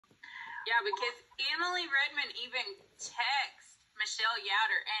Yeah, because Emily Redmond even texted Michelle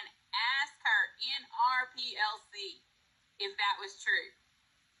Youder and asked her in our PLC if that was true.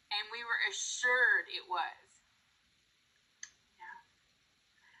 And we were assured it was. Yeah.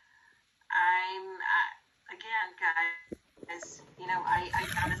 Again, guys, I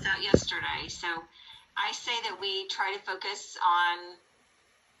found this out yesterday. So I say that we try to focus on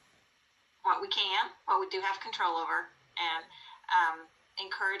what we can, what we do have control over, and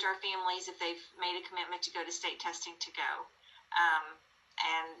encourage our families, if they've made a commitment to go to state testing, to go.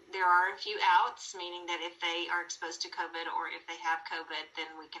 And there are a few outs, meaning that if they are exposed to COVID or if they have COVID, then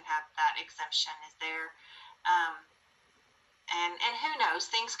we can have that exemption is there. And who knows,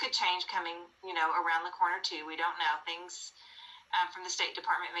 things could change coming, around the corner too. We don't know. Things from the State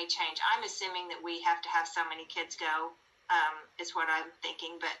Department may change. I'm assuming that we have to have so many kids go, is what I'm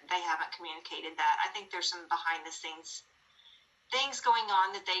thinking, but they haven't communicated that. I think there's some behind the scenes things going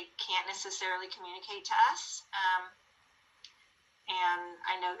on that they can't necessarily communicate to us. And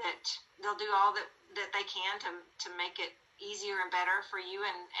I know that they'll do all that they can to make it easier and better for you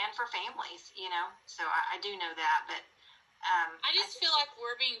and for families, So I do know that, but I just feel like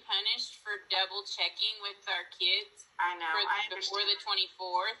we're being punished for double checking with our kids. I know. Before the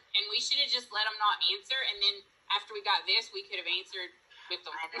 24th, and we should have just let them not answer, and then after we got this, we could have answered with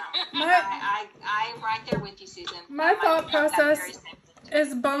them. I know. I'm right there with you, Susan. My thought process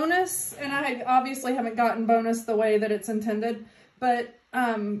is bonus, and I obviously haven't gotten bonus the way that it's intended, but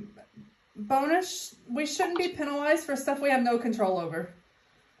bonus, we shouldn't be penalized for stuff we have no control over.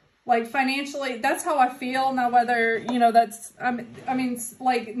 Like, financially, that's how I feel. Now, whether, that's, I mean,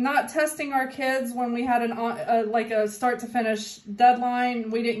 like, not testing our kids when we had a start to finish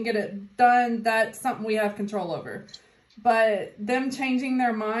deadline, we didn't get it done, that's something we have control over. But them changing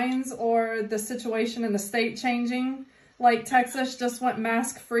their minds, or the situation in the state changing, like Texas just went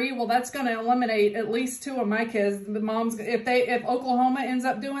mask free, well, that's going to eliminate at least 2 of my kids. The moms, if Oklahoma ends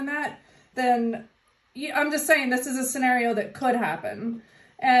up doing that, then I'm just saying this is a scenario that could happen.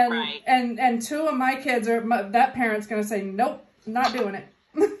 And, right. and 2 of my kids that parent's going to say, nope, not doing it.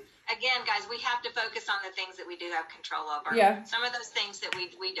 Again, guys, we have to focus on the things that we do have control over. Yeah. Some of those things that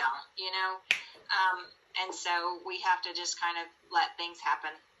we don't, and so we have to just kind of let things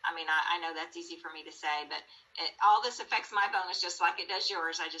happen. I mean, I know that's easy for me to say, but all this affects my bonus just like it does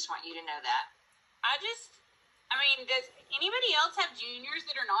yours. I just want you to know that. Does anybody else have juniors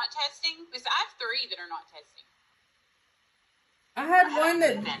that are not testing? Because I have 3 that are not testing. I had one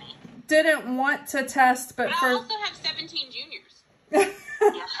that didn't want to test, but I also have 17 juniors.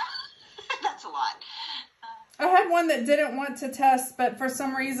 Yeah, that's a lot. I had one that didn't want to test, but for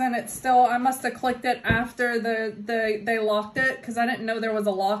some reason it's still, I must have clicked it after they locked it, because I didn't know there was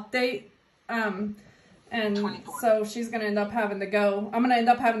a lock date. And 24. So she's going to end up having to go. I'm going to end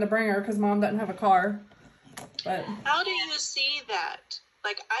up having to bring her because Mom doesn't have a car. But how do you see that?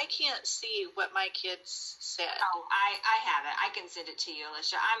 Like, I can't see what my kids said. Oh, I have it. I can send it to you,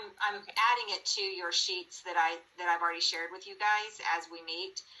 Alicia. I'm adding it to your sheets that I've already shared with you guys as we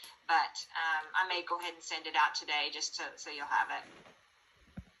meet. But I may go ahead and send it out today just so you'll have it.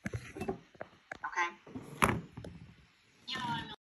 Okay.